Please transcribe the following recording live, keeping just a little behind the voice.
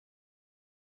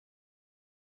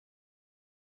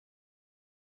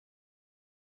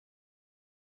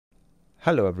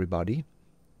Hello everybody.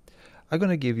 I'm going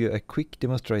to give you a quick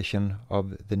demonstration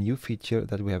of the new feature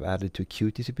that we have added to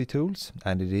CuteDCPTools,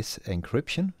 and it is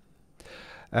encryption.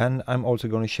 And I'm also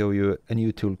going to show you a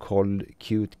new tool called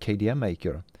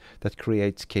CuteKdmMaker that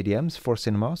creates KDMs for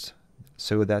cinemas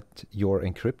so that your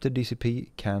encrypted DCP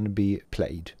can be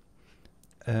played.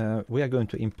 We are going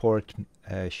to import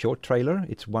a short trailer.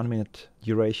 It's 1 minute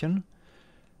duration.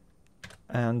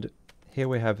 And here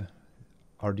we have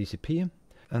our DCP.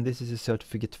 And this is a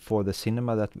certificate for the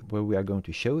cinema where we are going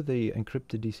to show the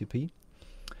encrypted DCP.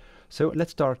 So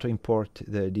let's start to import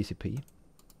the DCP.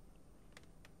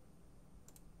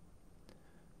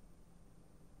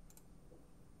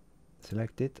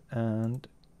 Select it, and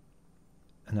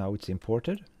now it's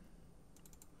imported.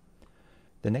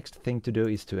 The next thing to do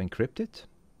is to encrypt it.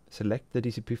 Select the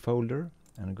DCP folder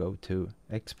and go to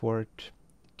Export,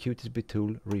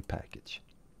 CuteDCPTool, Repackage.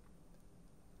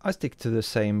 I stick to the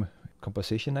same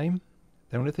composition name.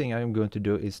 The only thing I'm going to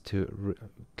do is to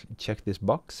check this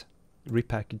box,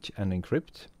 repackage and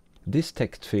encrypt. This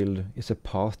text field is a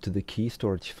path to the key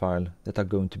storage file that are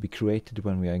going to be created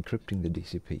when we are encrypting the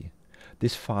DCP.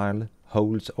 This file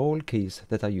holds all keys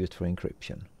that are used for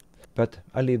encryption. But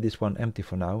I leave this one empty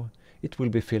for now. It will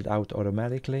be filled out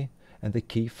automatically, and the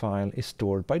key file is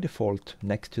stored by default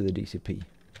next to the DCP.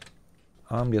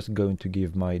 I'm just going to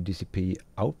give my DCP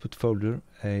output folder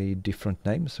a different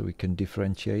name so we can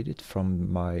differentiate it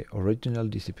from my original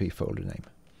DCP folder name.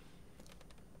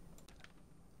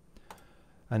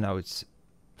 And now it's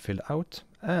filled out,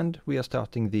 and we are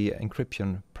starting the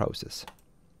encryption process.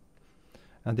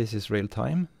 And this is real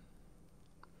time.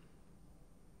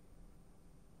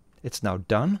 It's now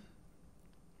done.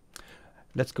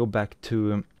 Let's go back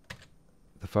to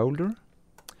the folder.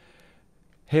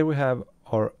 Here we have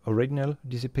our original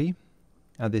DCP,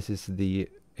 and this is the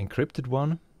encrypted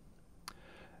one.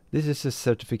 This is a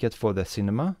certificate for the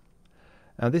cinema,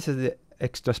 and this is the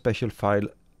extra special file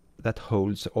that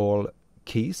holds all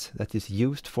keys that is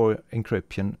used for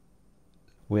encryption.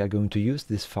 We are going to use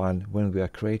this file when we are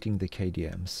creating the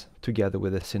KDMs together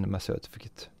with the cinema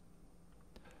certificate.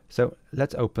 So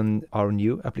let's open our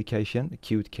new application,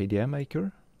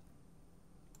 CuteKdmMaker.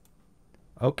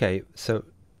 Okay, so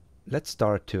let's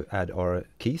start to add our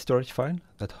key storage file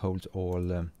that holds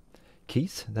all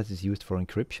keys that is used for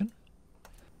encryption.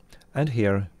 And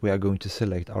here we are going to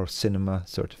select our cinema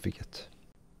certificate.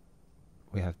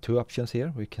 We have two options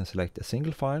here. We can select a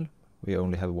single file. We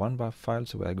only have one file,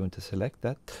 so we are going to select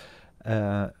that.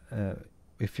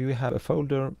 If you have a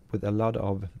folder with a lot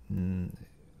of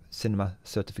cinema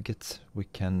certificates, we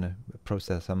can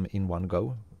process them in one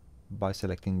go by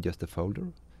selecting just a folder.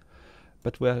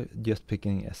 But we're just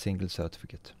picking a single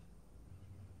certificate.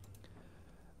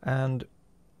 And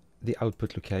the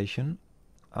output location,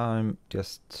 I'm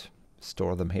just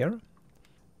store them here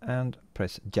and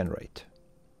press generate.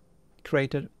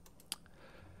 Created.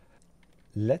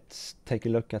 Let's take a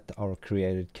look at our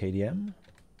created KDM.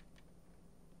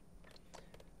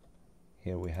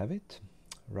 Here we have it,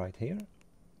 right here.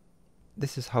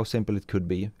 This is how simple it could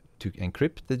be to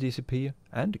encrypt the DCP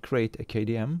and create a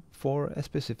KDM for a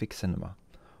specific cinema.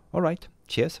 Alright,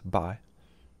 cheers, bye.